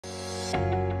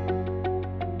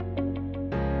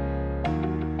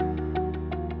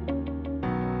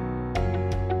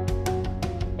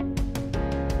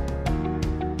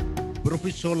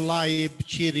Professor Iype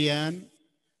Cherian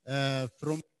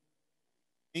from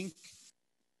Inc.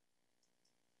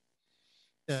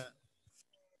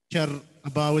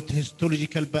 About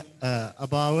histological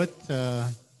about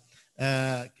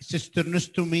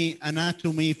cisternostomy,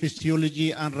 anatomy,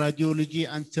 physiology, and radiology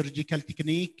and surgical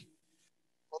technique.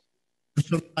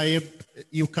 Professor Iype,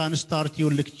 you can start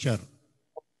your lecture.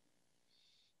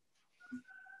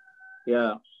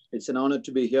 Yeah, it's an honor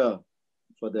to be here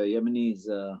for the Yemenis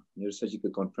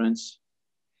Neurosurgical Conference.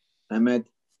 Ahmed,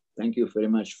 thank you very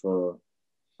much for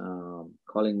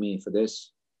calling me for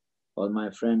this. All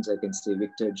my friends, I can see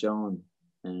Victor, John,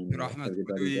 and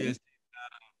everybody there.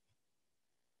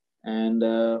 And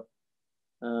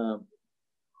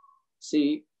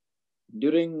see,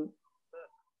 during,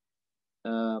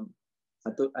 I'm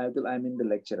in the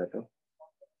lecture, Ato.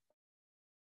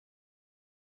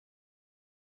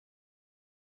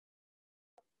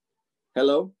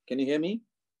 Hello, can you hear me?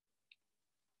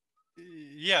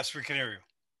 Yes, we can hear you.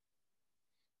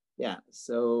 Yeah,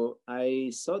 so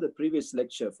I saw the previous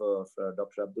lecture for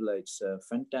Dr. Abdullah. It's a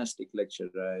fantastic lecture.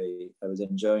 I was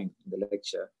enjoying the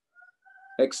lecture.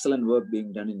 Excellent work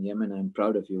being done in Yemen. I'm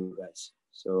proud of you guys.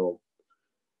 So,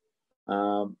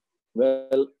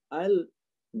 well, I'll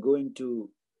go into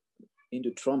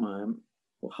trauma,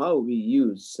 how we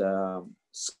use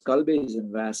skull base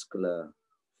and vascular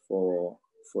for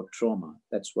trauma.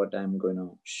 That's what I'm going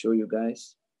to show you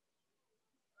guys.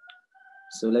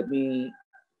 So let me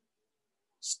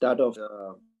start off.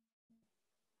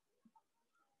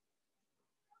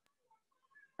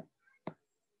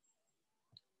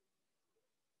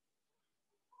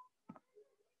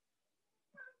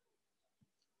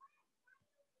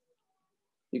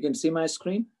 You can see my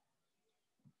screen?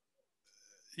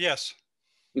 Yes.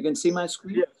 You can see my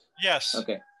screen? Yes.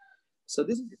 Okay. So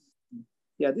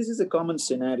this is a common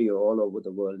scenario all over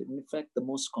the world. In fact, the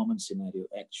most common scenario,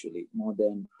 actually, more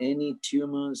than any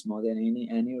tumors, more than any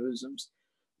aneurysms,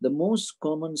 the most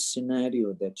common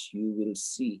scenario that you will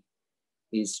see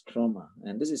is trauma.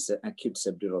 And this is an acute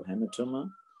subdural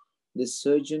hematoma. The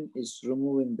surgeon is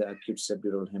removing the acute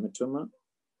subdural hematoma.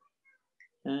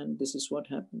 And this is what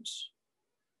happens.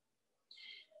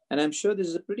 And I'm sure this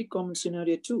is a pretty common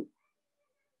scenario too.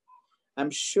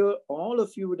 I'm sure all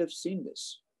of you would have seen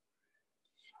this.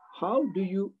 How do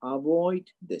you avoid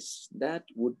this? That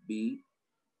would be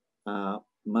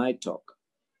my talk.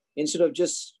 Instead of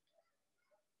just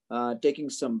taking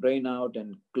some brain out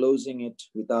and closing it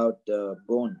without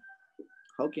bone,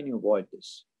 how can you avoid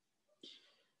this?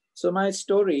 So my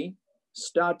story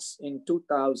starts in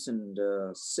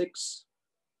 2006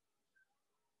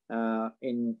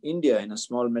 in India, in a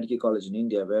small medical college in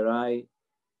India, where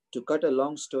to cut a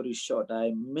long story short,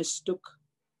 I mistook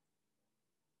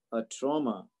a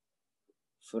trauma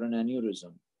for an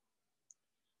aneurysm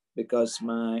because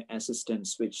my assistant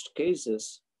switched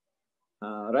cases,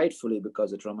 rightfully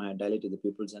because the trauma had dilated the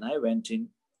pupils, and I went in.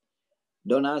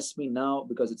 Don't ask me now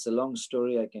because it's a long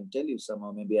story. I can tell you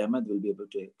somehow. Maybe Ahmed will be able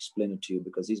to explain it to you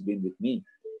because he's been with me.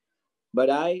 But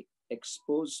I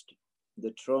exposed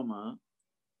the trauma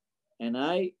and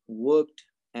I worked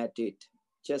at it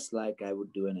just like I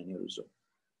would do an aneurysm.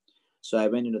 So I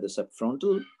went into the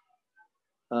subfrontal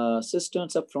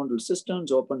cisterns, subfrontal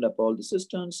cisterns, opened up all the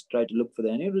cisterns, tried to look for the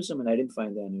aneurysm, and I didn't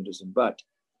find the aneurysm. But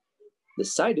the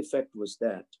side effect was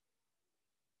that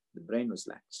the brain was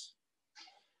lax.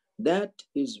 That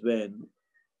is when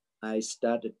I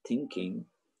started thinking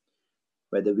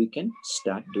whether we can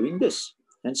start doing this.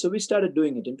 And so we started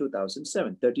doing it in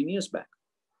 2007, 13 years back.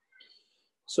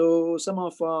 So some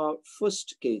of our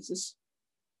first cases,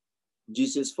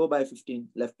 GCS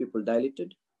 4/15, left pupil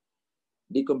dilated,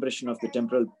 decompression of the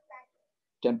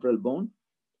temporal bone.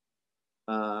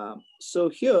 So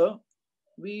here,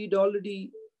 we'd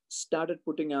already started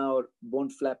putting our bone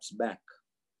flaps back.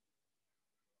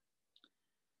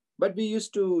 But we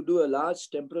used to do a large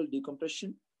temporal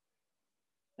decompression,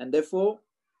 and therefore,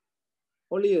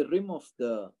 only a rim of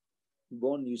the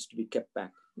bone used to be kept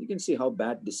back. You can see how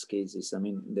bad this case is. I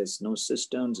mean, there's no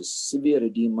cisterns, there's severe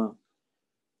edema.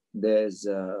 There's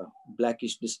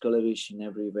blackish discoloration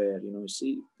everywhere. You know,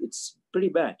 see, it's pretty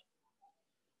bad.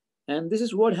 And this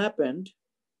is what happened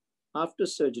after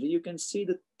surgery. You can see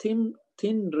the thin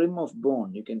rim of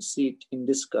bone. You can see it in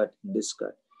this cut,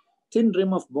 thin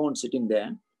rim of bone sitting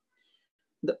there.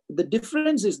 The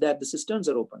difference is that the cisterns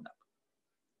are opened up.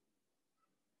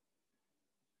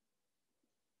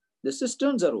 The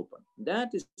cisterns are open.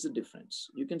 That is the difference.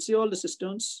 You can see all the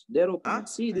cisterns, they're open.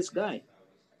 See this guy.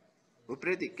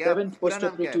 Seventh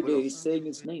post-operative day is saying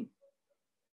his name.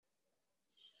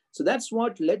 So that's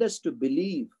what led us to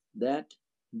believe that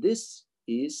this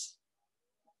is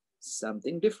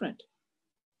something different.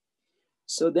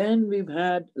 So then we've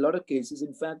had a lot of cases,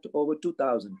 in fact, over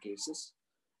 2,000 cases.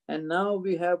 And now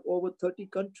we have over 30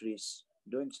 countries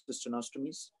doing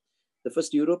cisternostomies. The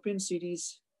first European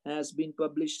series has been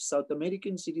published, South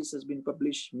American series has been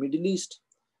published, Middle East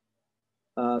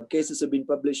cases have been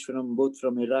published both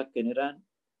from Iraq and Iran.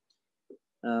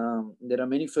 There are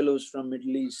many fellows from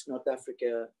Middle East, North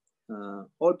Africa,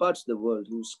 all parts of the world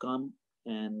who's come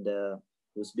and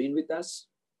who's been with us.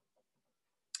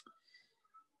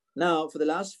 Now, for the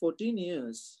last 14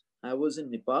 years, I was in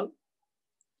Nepal.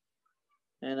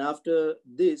 And after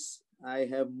this, I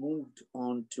have moved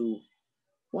on to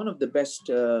one of the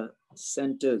best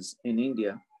centers in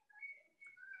India.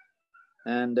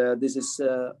 And this is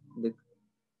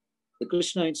the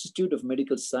Krishna Institute of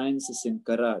Medical Sciences in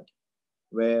Karad,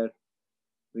 where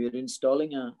we are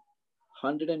installing a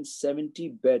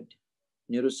 170-bed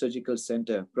neurosurgical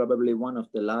center, probably one of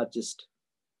the largest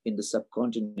in the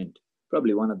subcontinent,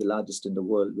 probably one of the largest in the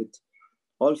world, with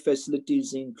all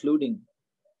facilities, including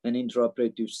an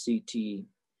intraoperative CT,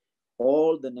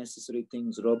 all the necessary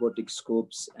things, robotic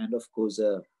scopes, and of course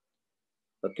a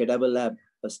cadaver lab,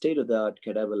 a state-of-the-art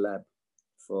cadaver lab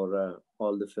for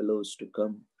all the fellows to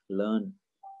come, learn,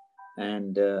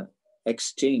 and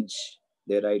exchange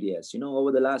their ideas. You know,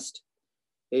 over the last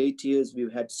 8 years,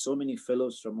 we've had so many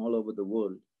fellows from all over the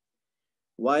world.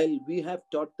 While we have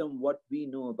taught them what we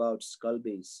know about skull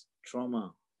base,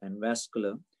 trauma, and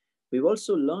vascular, we've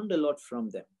also learned a lot from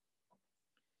them.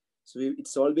 So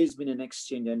it's always been an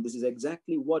exchange, and this is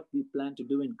exactly what we plan to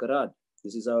do in Karad.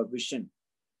 This is our vision,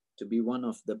 to be one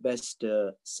of the best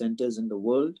centers in the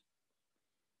world,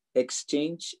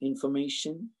 exchange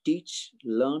information, teach,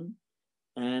 learn,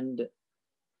 and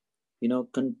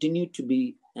continue to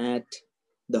be at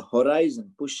the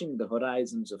horizon, pushing the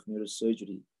horizons of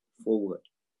neurosurgery forward.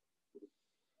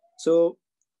 So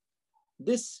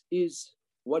this is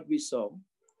what we saw.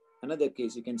 Another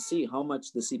case, you can see how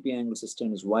much the CP angle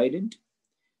cistern is widened.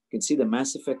 You can see the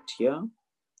mass effect here.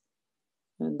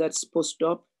 And that's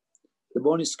post-op. The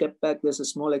bone is kept back. There's a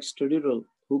small extradural.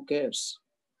 Who cares?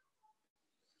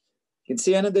 You can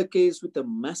see another case with a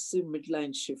massive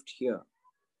midline shift here.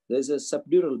 There's a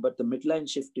subdural, but the midline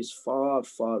shift is far,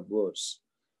 far worse.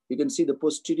 You can see the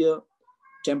posterior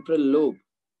temporal lobe.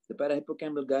 The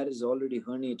parahippocampal gyrus is already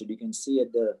herniated. You can see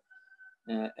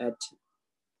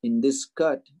in this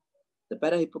cut, the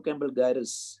parahippocampal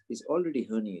gyrus is already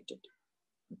herniated.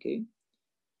 Okay,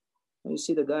 now you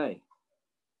see the guy.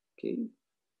 Okay,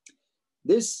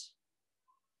 this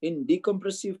in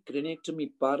decompressive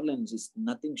craniectomy parlance is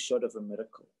nothing short of a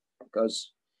miracle,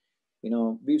 because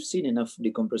we've seen enough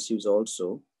decompressives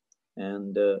also,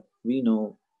 and we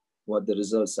know what the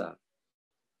results are.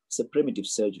 It's a primitive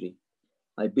surgery.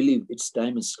 I believe its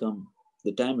time has come.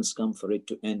 The time has come for it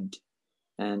to end.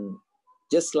 And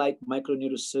just like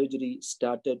microneurosurgery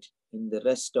started in the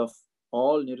rest of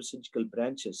all neurosurgical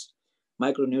branches,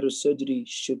 microneurosurgery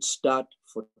should start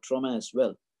for trauma as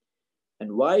well.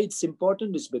 And why it's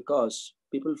important is because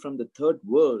people from the third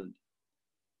world,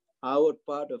 our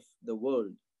part of the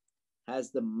world,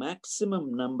 has the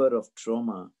maximum number of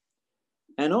trauma.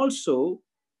 And also,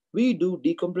 we do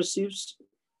decompressives.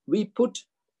 We put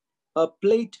a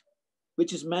plate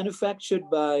which is manufactured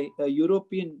by a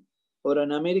European or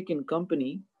an American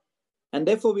company, and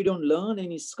therefore we don't learn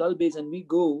any skull base, and we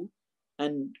go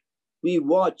and we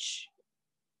watch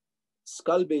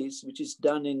skull base, which is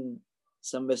done in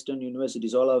some Western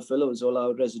universities. All our fellows, all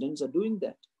our residents are doing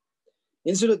that.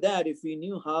 Instead of that, if we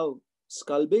knew how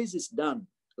skull base is done,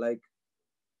 like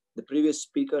the previous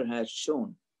speaker has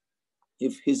shown,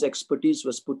 if his expertise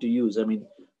was put to use,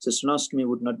 cisternostomy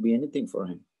would not be anything for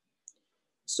him.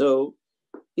 So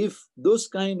if those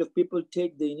kind of people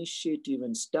take the initiative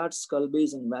and start skull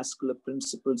base and vascular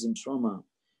principles in trauma,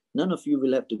 none of you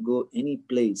will have to go any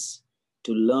place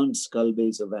to learn skull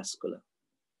base or vascular.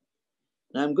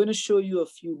 Now I'm going to show you a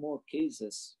few more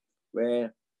cases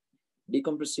where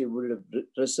decompressive would have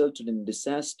resulted in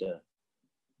disaster.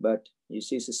 But you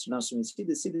see cisternostomy, see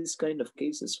this kind of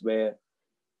cases where,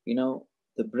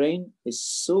 the brain is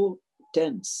so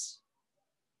tense.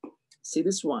 See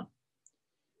this one.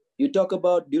 You talk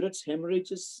about Durett's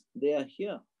hemorrhages, they are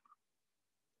here.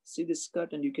 See this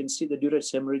cut, and you can see the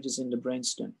Durett's hemorrhages in the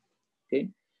brainstem. Okay.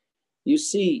 You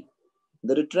see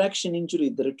the retraction injury,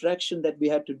 the retraction that we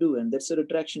had to do, and that's a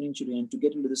retraction injury, and to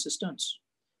get into the cisterns.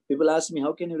 People ask me,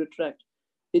 how can you retract?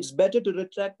 It's better to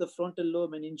retract the frontal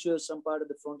lobe and injure some part of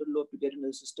the frontal lobe to get into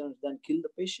the cisterns than kill the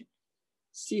patient.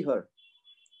 See her,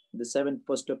 the 7th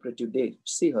postoperative day,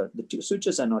 see her. The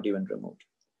sutures are not even removed.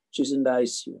 She's in the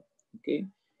ICU, okay?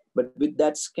 But with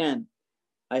that scan,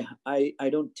 I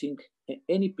don't think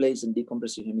any place in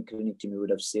decompressive hemicraniectomy would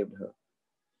have saved her.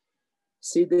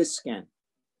 See this scan.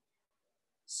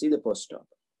 See the post-op.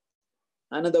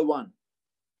 Another one.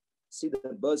 See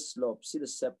the burst slope. See the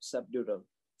subdural.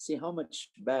 See how much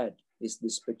bad is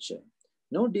this picture.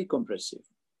 No decompressive.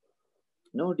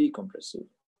 No decompressive.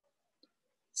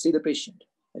 See the patient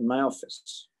in my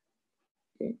office.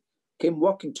 Okay. Came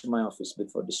walking to my office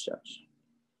before discharge.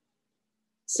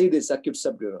 See this acute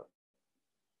subdural.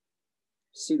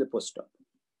 See the post-op.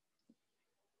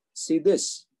 See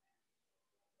this.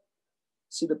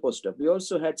 See the post-op. We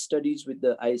also had studies with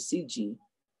the ICG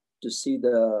to see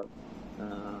the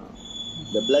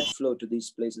blood flow to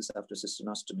these places after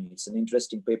cisternostomy. It's an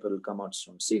interesting paper, will come out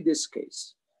soon. See this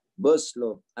case. Burst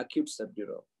slope, acute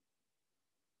subdural.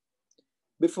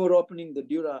 Before opening the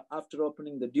dura, after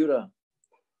opening the dura,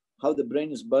 how the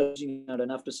brain is bulging out,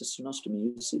 and after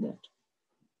cisternostomy, you see that.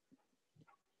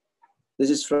 This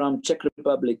is from Czech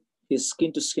Republic. His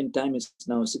skin-to-skin time is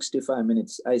now 65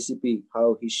 minutes. ICP,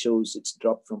 how he shows it's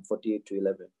dropped from 48 to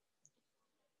 11.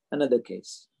 Another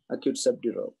case, acute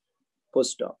subdural,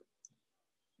 post-op,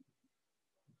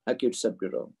 acute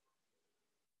subdural.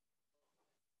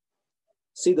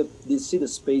 See the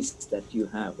space that you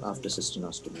have after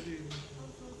cisternostomy.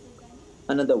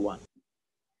 Another one.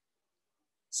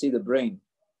 See the brain.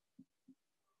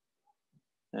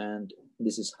 And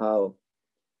this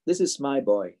is my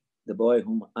boy, the boy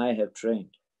whom I have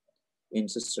trained in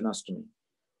cisternostomy.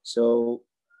 So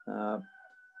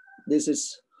this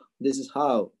is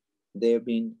how they've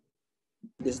been,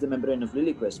 this is the membrane of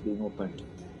Lilliquist being opened.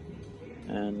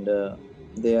 And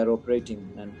they are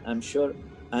operating. And I'm sure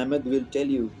Ahmed will tell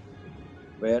you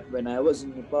where, when I was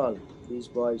in Nepal, these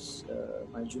boys,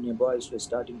 my junior boys, were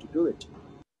starting to do it.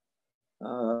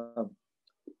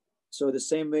 So the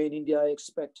same way in India, I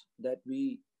expect that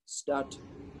we start,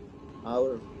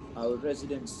 our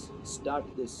residents start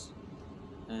this,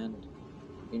 and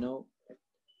you know,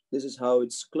 this is how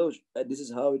it's closure. This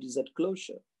is how it is at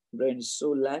closure. Brain is so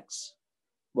lax,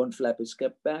 bone flap is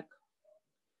kept back.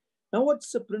 Now,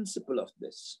 what's the principle of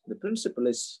this? The principle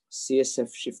is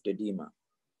CSF shift edema.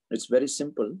 It's very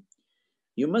simple.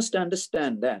 You must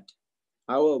understand that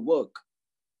our work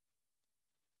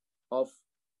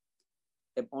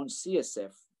on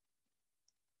CSF,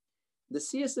 the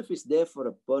CSF is there for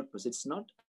a purpose. It's not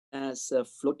as a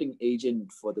floating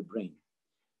agent for the brain.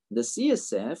 The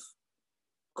CSF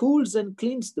cools and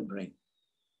cleans the brain.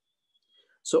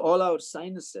 So all our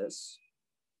sinuses,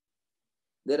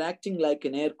 they're acting like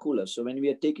an air cooler. So when we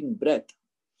are taking breath,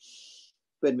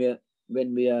 when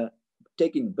we are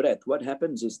taking breath, what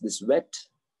happens is this wet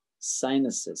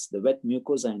sinuses, the wet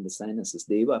mucosa in the sinuses,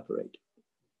 they evaporate.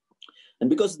 And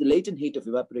because the latent heat of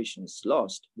evaporation is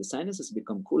lost, the sinuses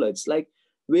become cooler. It's like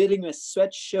wearing a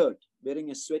sweatshirt, wearing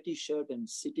a sweaty shirt and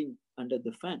sitting under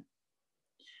the fan.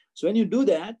 So when you do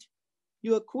that,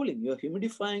 you are cooling, you're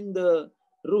humidifying the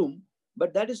room,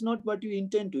 but that is not what you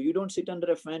intend to. You don't sit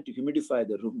under a fan to humidify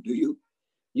the room, do you?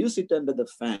 You sit under the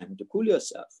fan to cool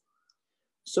yourself.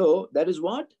 So that is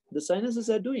what the sinuses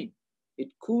are doing.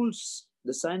 It cools,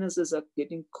 the sinuses are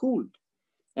getting cooled.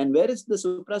 And where is the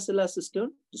suprasellar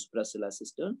cistern? The suprasellar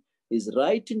cistern is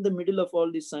right in the middle of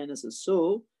all these sinuses.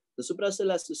 So the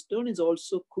suprasellar cistern is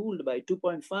also cooled by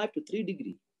 2.5 to 3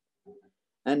 degrees.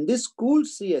 And this cooled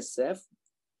CSF,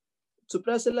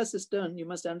 suprasellar cistern, you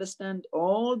must understand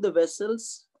all the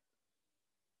vessels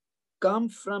come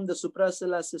from the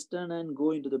suprasellar cistern and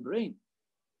go into the brain.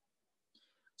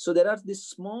 So there are these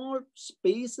small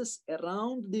spaces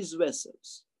around these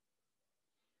vessels.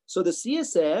 So the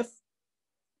CSF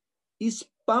is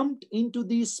pumped into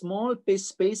these small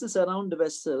spaces around the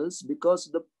vessels because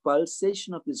of the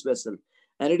pulsation of this vessel.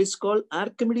 And it is called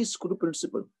Archimedes screw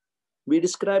principle. We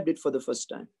described it for the first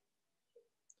time.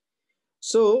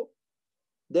 So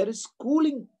there is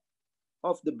cooling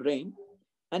of the brain.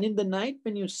 And in the night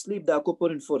when you sleep, the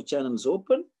aquaporin 4 channels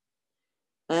open.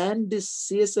 And this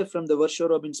CSF from the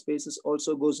Virchow-Robin spaces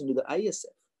also goes into the ISF.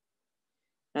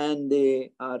 And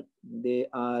they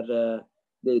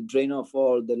drain off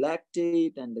all the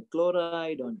lactate and the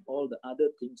chloride and all the other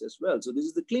things as well. So this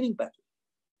is the cleaning pattern.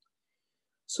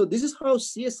 So this is how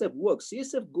CSF works.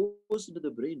 CSF goes into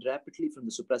the brain rapidly from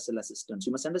the suprasellar cisterns.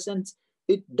 You must understand,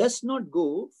 it does not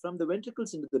go from the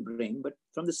ventricles into the brain, but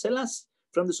from the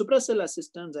suprasellar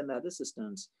cisterns and other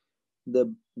cisterns,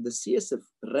 the CSF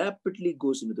rapidly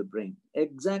goes into the brain.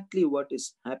 Exactly what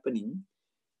is happening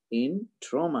in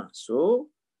trauma. So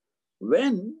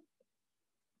when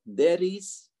there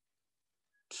is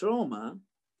trauma,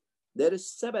 there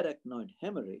is subarachnoid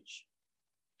hemorrhage.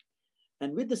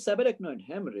 And with the subarachnoid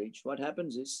hemorrhage, what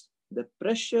happens is the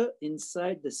pressure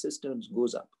inside the cisterns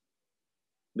goes up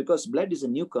because blood is a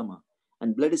newcomer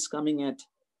and blood is coming at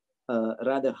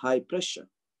rather high pressure.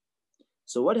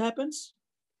 So what happens?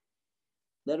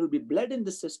 There will be blood in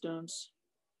the cisterns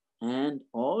and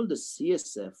all the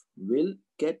CSF will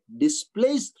get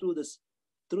displaced through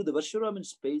the Varsha-Robin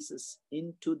spaces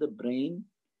into the brain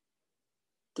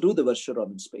through the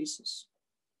Varsha-Robin spaces.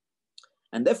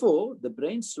 And therefore, the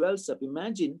brain swells up.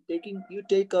 Imagine you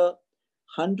take a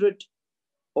 100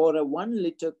 or a 1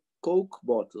 liter Coke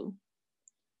bottle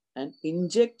and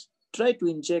try to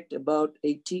inject about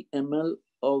 80 ml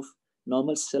of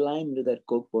normal saline into that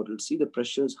Coke bottle. See the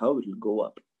pressures, how it will go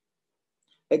up.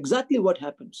 Exactly what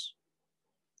happens.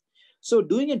 So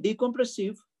doing a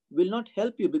decompressive will not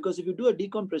help you, because if you do a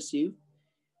decompressive,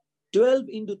 12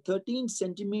 into 13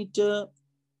 centimeter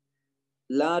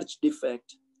large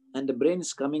defect, and the brain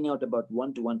is coming out about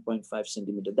 1 to 1.5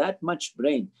 centimeter. That much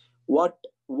brain,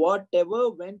 whatever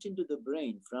went into the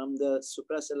brain from the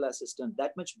supracellular cistern,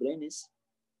 that much brain is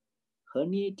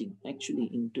herniating actually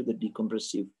into the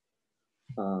decompressive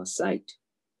site.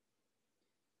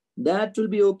 That will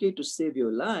be okay to save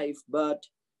your life, but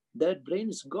that brain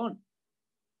is gone.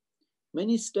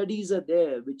 Many studies are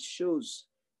there which shows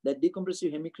that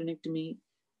decompressive hemicraniectomy,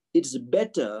 it's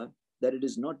better that it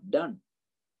is not done.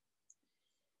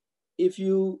 If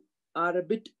you are a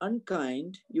bit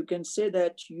unkind, you can say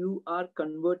that you are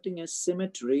converting a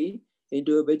cemetery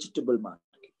into a vegetable market.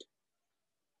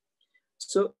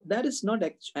 So that is not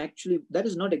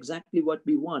exactly what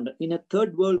we want. In a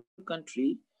third world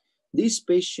country, these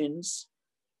patients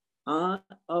are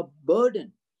a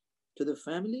burden to the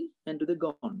family and to the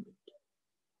government.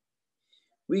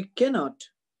 We cannot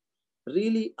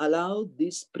really allow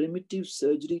this primitive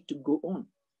surgery to go on.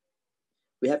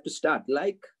 We have to start,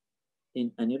 like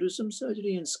in aneurysm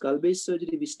surgery and skull-based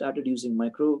surgery, we started using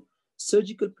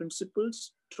microsurgical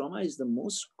principles. Trauma is the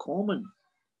most common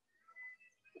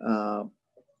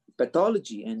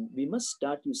pathology, and we must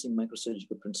start using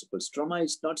microsurgical principles. Trauma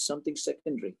is not something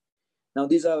secondary. Now,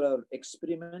 these are our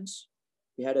experiments.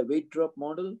 We had a weight drop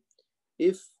model.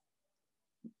 If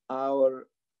our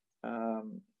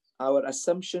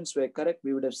assumptions were correct,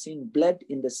 we would have seen blood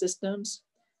in the cisterns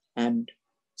and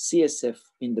CSF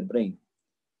in the brain.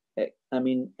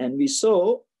 And we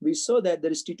saw that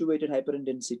there is T2-weighted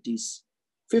hyperintensities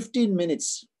 15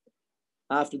 minutes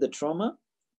after the trauma.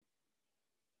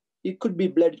 It could be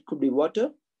blood, it could be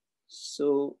water.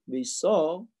 So we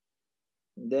saw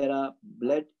there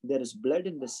is blood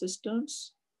in the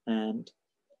cisterns and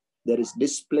there is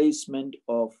displacement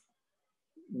of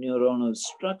neuronal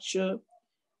structure,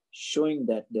 showing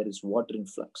that there is water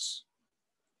influx.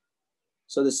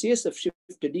 So the CSF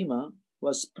shift edema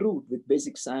was proved with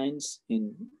basic science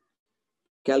in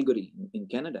Calgary, in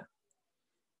Canada.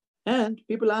 And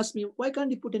people ask me, why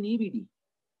can't you put an EVD?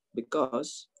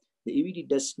 Because the EVD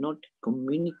does not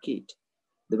communicate.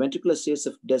 The ventricular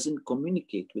CSF doesn't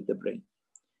communicate with the brain.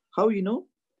 How you know?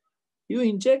 You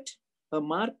inject a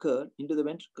marker into the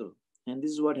ventricle, and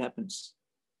this is what happens.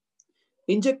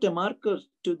 Inject a marker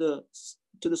to the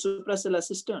supracellular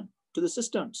cistern, to the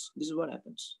cisterns. This is what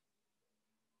happens.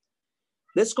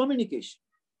 There's communication.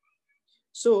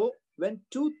 So when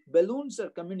two balloons are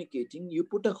communicating, you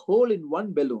put a hole in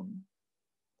one balloon,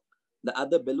 the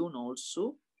other balloon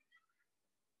also,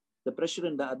 the pressure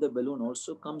in the other balloon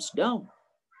also comes down.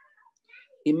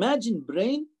 Imagine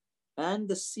brain and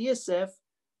the CSF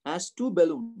as two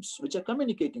balloons which are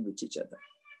communicating with each other.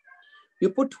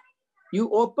 You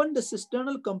open the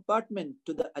cisternal compartment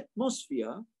to the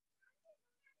atmosphere,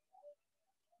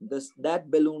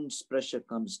 that balloon's pressure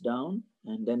comes down,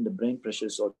 and then the brain pressure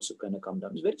is also going to come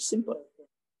down. It's very simple.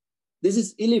 This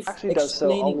is Iype actually does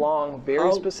so along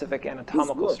very specific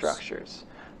anatomical structures.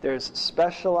 There's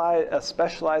a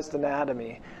specialized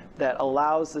anatomy that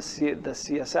allows the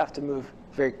CSF to move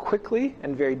very quickly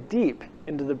and very deep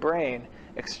into the brain,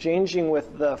 exchanging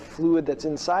with the fluid that's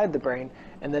inside the brain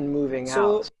and then moving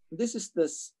out. So this is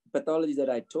the pathology that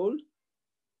I told.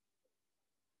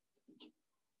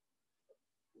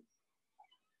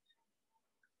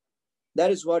 That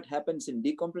is what happens in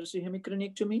decompressive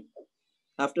hemicraniectomy.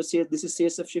 After this is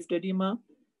CSF shift edema.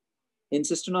 In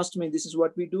cisternostomy, this is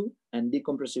what we do. And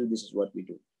decompressive, this is what we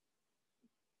do.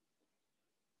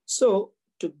 So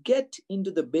to get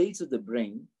into the base of the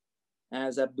brain,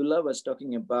 as Abdullah was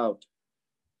talking about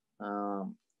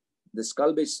the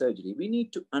skull-based surgery, we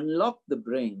need to unlock the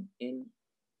brain in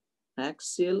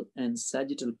axial and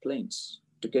sagittal planes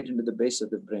to get into the base of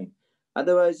the brain.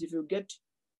 Otherwise, if you get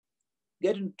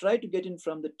try to get in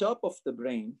from the top of the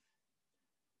brain,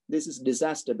 this is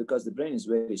disaster because the brain is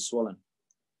very swollen.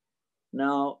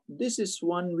 Now, this is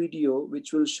one video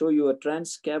which will show you a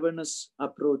transcavernous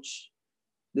approach.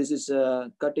 This is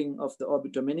a cutting of the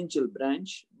orbitomeningeal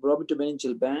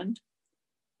band,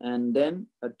 and then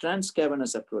a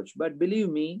transcavernous approach. But believe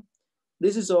me,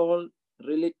 this is all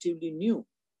relatively new.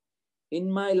 In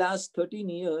my last 13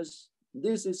 years,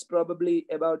 this is probably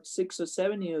about 6 or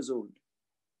 7 years old.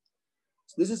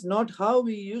 So this is not how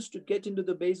we used to get into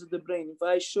the base of the brain. If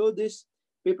I show this,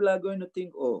 people are going to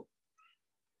think, oh,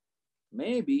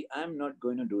 maybe I'm not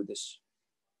going to do this.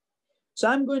 So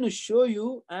I'm going to show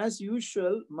you, as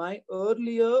usual, my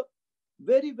earlier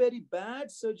very, very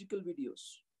bad surgical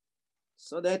videos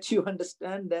so that you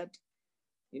understand that,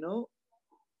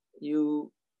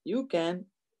 you can,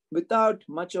 without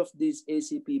much of this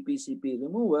ACP, PCP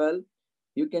removal,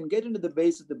 you can get into the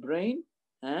base of the brain,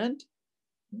 and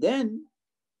then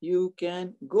you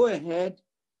can go ahead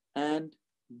and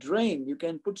drain. You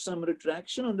can put some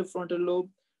retraction on the frontal lobe.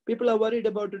 People are worried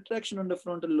about retraction on the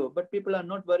frontal lobe, but people are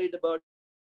not worried about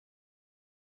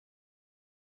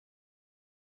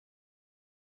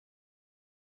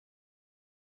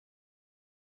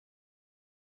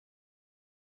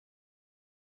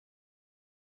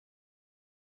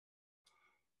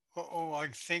I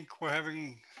think we're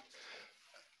having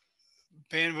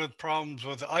bandwidth problems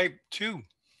with Iype too.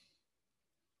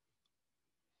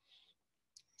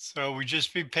 So we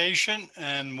just be patient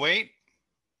and wait.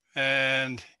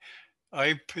 And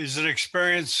Iype is an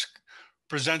experienced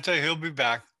presenter. He'll be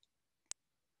back.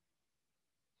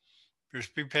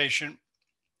 Just be patient.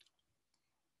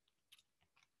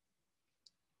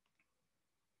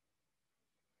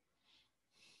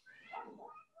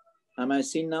 Am I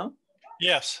seen now?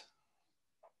 Yes.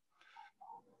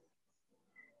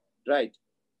 Right.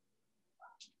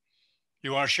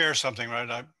 You want to share something, right,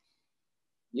 Iype?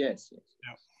 Yes.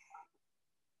 Yeah.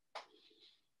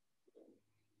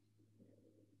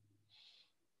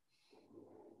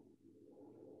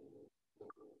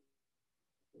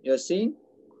 You're seeing?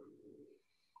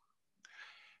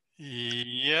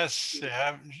 Yes, they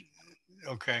have.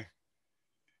 Okay.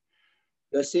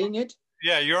 You're seeing it?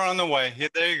 Yeah, you're on the way. Yeah,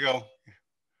 there you go.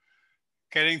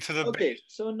 Getting to the okay, base.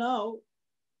 So now,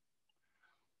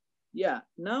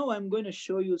 now I'm going to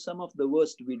show you some of the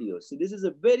worst videos. See, this is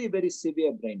a very, very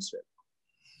severe brain swell.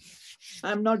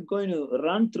 I'm not going to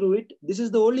run through it. This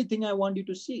is the only thing I want you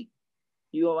to see.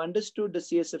 You have understood the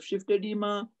CSF shift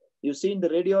edema. You've seen the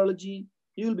radiology.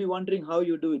 You'll be wondering how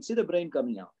you do it. See the brain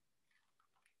coming out.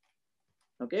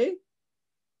 Okay?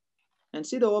 And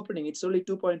see the opening. It's only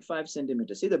 2.5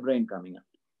 centimeters. See the brain coming out.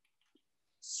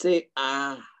 Say,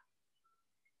 ah.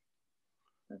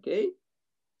 Okay?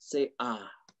 Say, ah.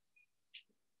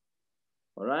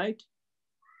 All right?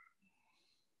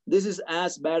 This is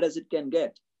as bad as it can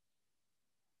get.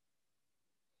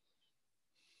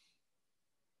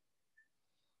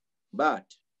 But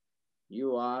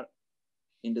you are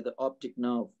into the optic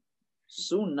nerve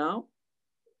soon now.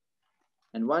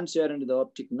 And once you're into the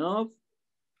optic nerve,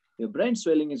 your brain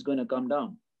swelling is going to come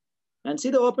down. And see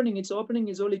the opening. Its opening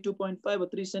is only 2.5 or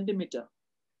 3 centimeter.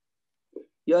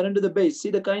 You're into the base.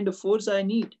 See the kind of force I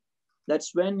need.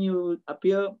 That's when you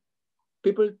appear.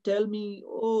 People tell me,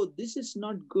 oh, this is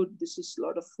not good. This is a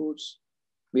lot of force.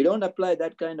 We don't apply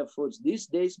that kind of force these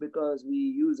days because we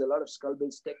use a lot of skull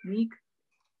base technique.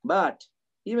 But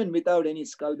even without any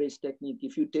skull base technique,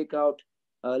 if you take out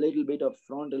a little bit of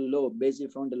frontal lobe,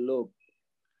 basifrontal lobe,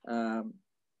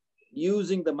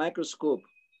 using the microscope,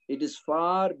 it is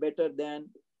far better than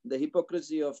the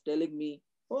hypocrisy of telling me,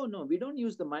 oh no, we don't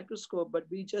use the microscope, but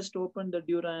we just open the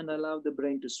dura and allow the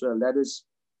brain to swell. That is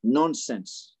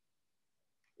nonsense.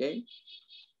 Okay.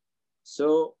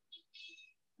 So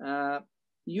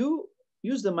you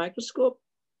use the microscope,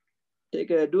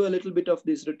 do a little bit of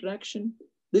this retraction.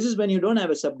 This is when you don't have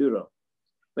a subdural.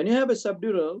 When you have a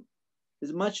subdural,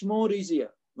 it's much more easier.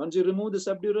 Once you remove the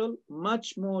subdural,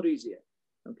 much more easier.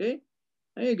 Okay.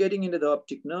 Now you're getting into the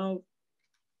optic nerve.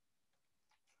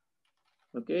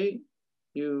 Okay.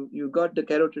 You got the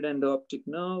carotid and the optic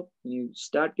nerve. You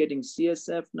start getting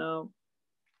CSF now.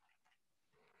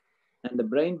 And the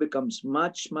brain becomes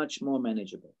much, much more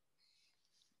manageable.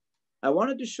 I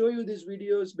wanted to show you these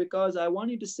videos because I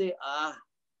want you to say, ah,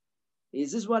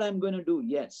 is this what I'm going to do?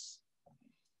 Yes.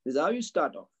 This is how you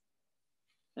start off.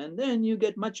 And then you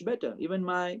get much better. Even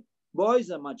my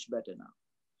boys are much better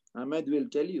now. Ahmed will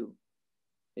tell you,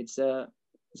 it's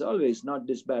always not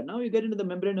this bad. Now you get into the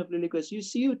membrane of Liliquus. You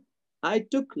see, I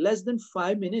took less than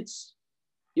 5 minutes.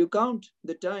 You count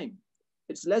the time.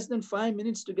 It's less than 5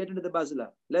 minutes to get into the basilar.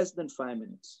 Less than 5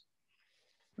 minutes.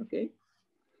 Okay.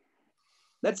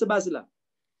 That's a basilar.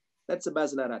 That's a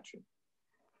basilar artery,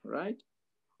 right?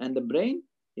 And the brain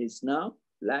is now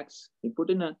lax. You put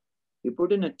in a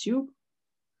tube.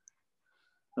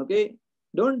 Okay,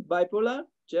 don't bipolar.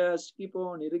 Just keep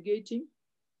on irrigating.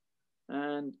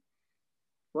 And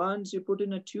once you put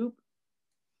in a tube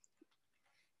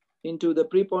into the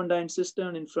prepondine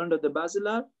cistern in front of the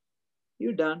basilar,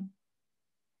 you're done.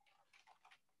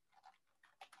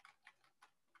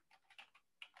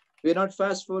 We're not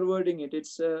fast forwarding it.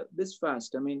 It's this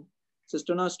fast. I mean,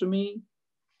 cisternostomy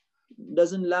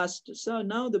doesn't last. So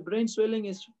now the brain swelling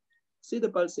is, see the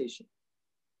pulsation.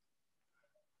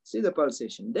 See the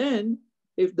pulsation. Then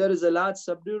if there is a large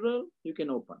subdural, you can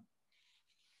open.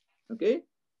 Okay.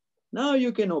 Now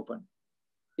you can open.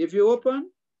 If you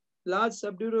open, large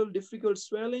subdural, difficult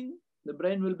swelling, the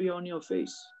brain will be on your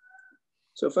face.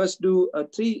 So first do a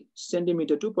 3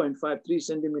 centimeter, 2.5, 3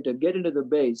 centimeter, get into the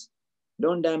base.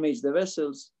 Don't damage the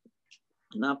vessels.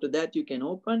 And after that, you can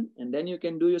open and then you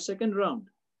can do your second round.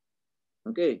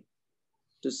 Okay.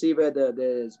 To see whether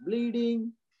there's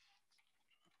bleeding.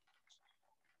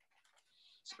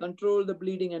 Control the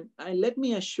bleeding. And let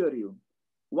me assure you,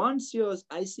 once your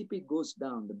ICP goes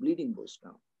down, the bleeding goes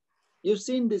down. You've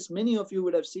seen this, many of you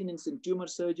would have seen in tumor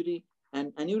surgery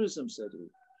and aneurysm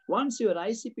surgery. Once your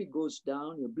ICP goes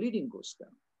down, your bleeding goes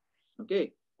down.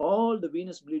 Okay, all the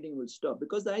venous bleeding will stop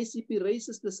because the ICP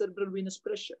raises the cerebral venous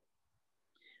pressure.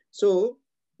 So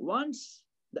once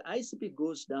the ICP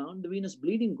goes down, the venous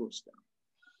bleeding goes down.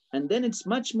 And then it's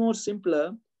much more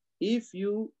simpler if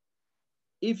you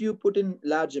put in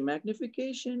larger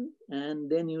magnification and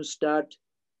then you start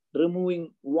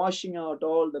washing out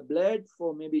all the blood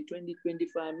for maybe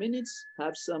 20-25 minutes,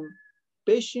 have some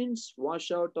patience, wash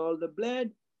out all the blood,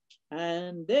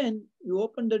 and then you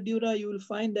open the dura, you will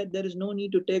find that there is no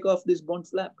need to take off this bone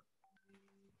flap.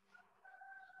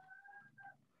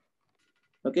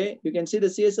 Okay, you can see the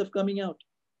CSF coming out.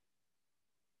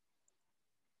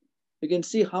 You can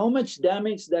see how much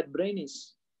damage that brain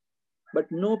is, but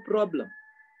no problem.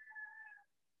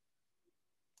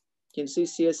 You can see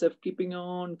CSF keeping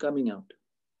on coming out.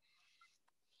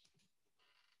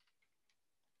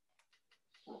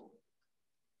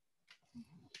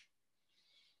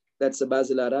 That's the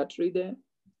basilar artery there.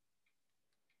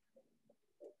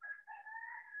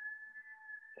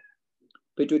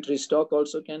 Pituitary stalk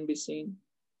also can be seen.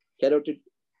 Carotid,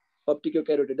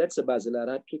 opticocarotid, that's a basilar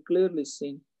artery, clearly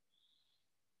seen.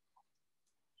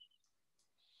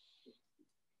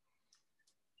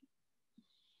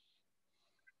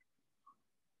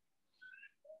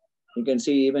 You can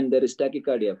see even there is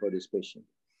tachycardia for this patient.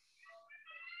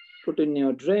 Put in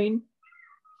your drain,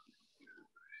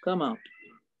 come out.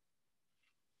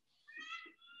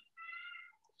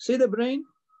 See the brain?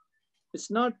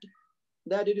 It's not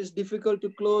that it is difficult to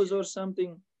close or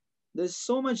something. There's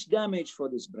so much damage for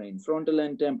this brain, frontal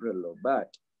and temporal lobe,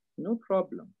 but no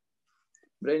problem.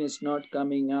 Brain is not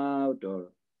coming out,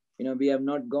 or we have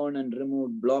not gone and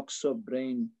removed blocks of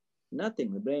brain.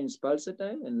 Nothing. The brain is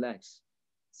pulsatile and lax.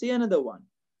 See another one.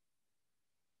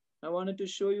 I wanted to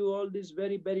show you all these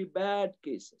very, very bad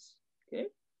cases. Okay.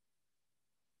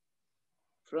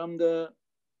 From the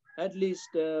at least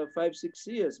 5-6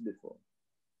 years before.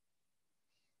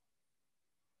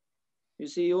 You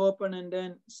see, you open and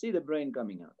then see the brain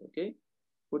coming out, okay?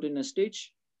 Put in a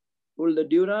stitch, pull the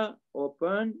dura,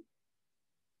 open.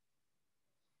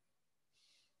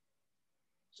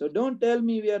 So don't tell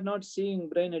me we are not seeing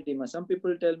brain edema. Some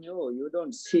people tell me, oh, you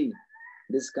don't see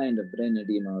this kind of brain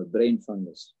edema or brain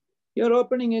fungus. You're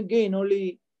opening again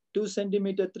only 2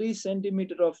 centimeter, 3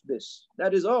 centimeter of this.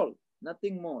 That is all,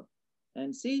 nothing more.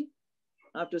 And see,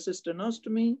 after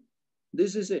cisternostomy,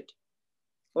 this is it.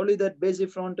 Only that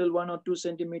basifrontal 1 or 2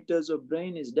 centimeters of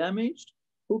brain is damaged.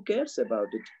 Who cares about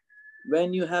it?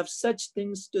 When you have such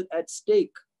things at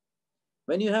stake,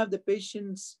 when you have the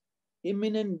patient's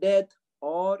imminent death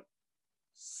or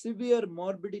severe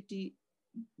morbidity,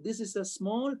 this is a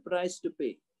small price to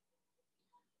pay.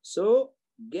 So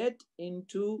get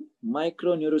into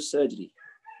microneurosurgery.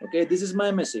 Okay, this is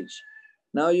my message.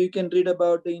 Now you can read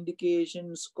about the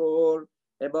indication score,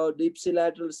 about the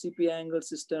ipsilateral CP angle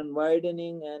cistern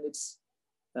widening and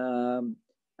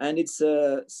its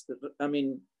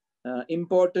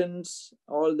importance,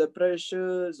 all the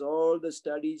pressures, all the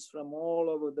studies from all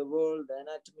over the world, the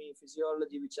anatomy,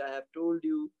 physiology, which I have told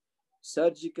you,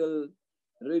 surgical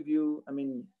review.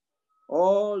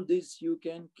 All this you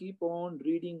can keep on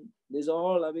reading. It's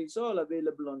all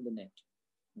available on the net.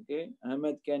 Okay,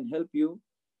 Ahmed can help you.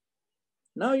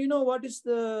 Now you know what is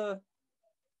the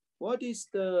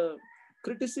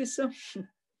criticism?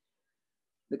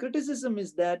 The criticism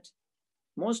is that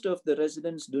Most of the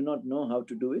residents do not know how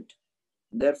to do it.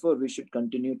 Therefore, we should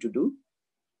continue to do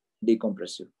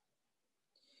decompressive.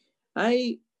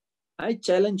 I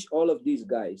challenge all of these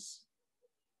guys.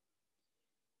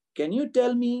 Can you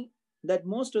tell me that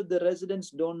most of the residents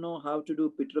don't know how to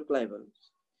do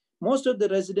petroclivals? Most of the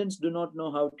residents do not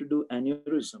know how to do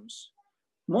aneurysms.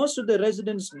 Most of the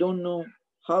residents don't know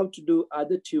how to do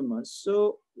other tumors.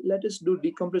 So let us do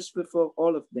decompressive for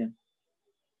all of them.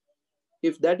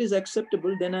 If that is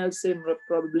acceptable, then I'll say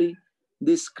probably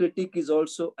this critique is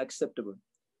also acceptable.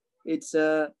 It's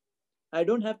I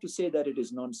don't have to say that it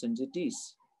is nonsense, it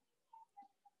is.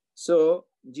 So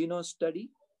Geno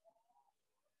study,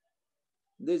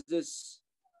 this is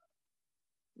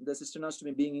the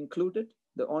cisternostomy being included,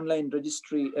 the online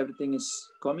registry, everything is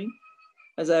coming.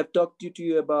 As I have talked to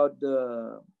you about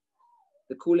the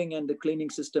cooling and the cleaning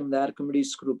system, the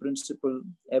Archimedes screw principle,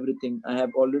 everything I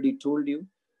have already told you.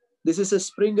 This is a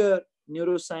Springer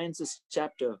Neurosciences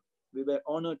chapter. We were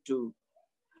honored to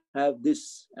have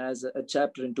this as a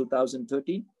chapter in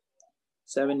 2013.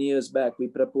 7 years back, we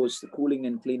proposed the cooling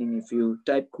and cleaning. If you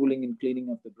type cooling and cleaning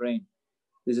of the brain,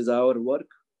 this is our work.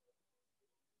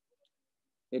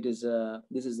 It is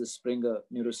this is the Springer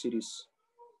Neuro series.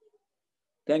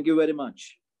 Thank you very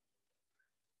much.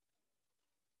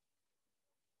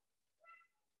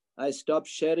 I stopped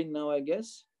sharing now, I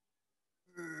guess.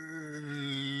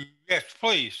 Yes,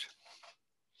 please.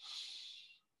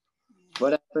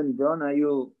 What happened, John? Are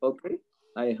you okay?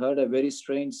 I heard a very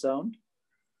strange sound.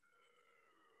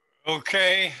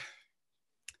 Okay.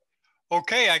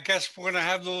 Okay, I guess we're going to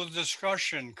have a little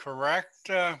discussion, correct?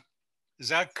 Is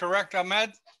that correct,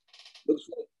 Ahmed?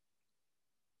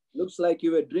 Looks like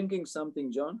you were drinking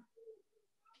something, John.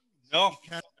 No,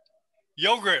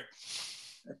 yogurt.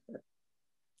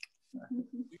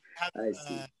 We have I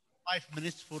see. 5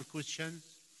 minutes for questions.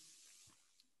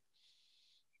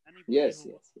 Anybody Yes,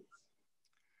 who- yes, yes.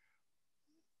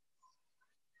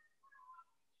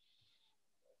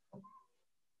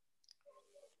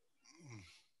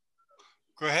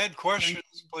 Go ahead,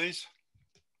 questions, please.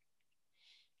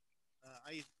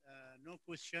 No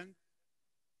question.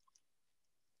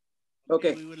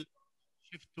 Okay. We will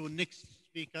shift to next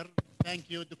speaker. Thank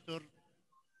you, Doctor.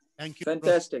 Thank you.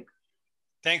 Fantastic.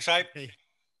 Thanks, Iype. Okay.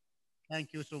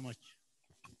 Thank you so much.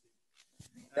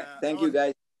 Thank you,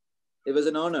 guys. It was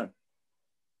an honor.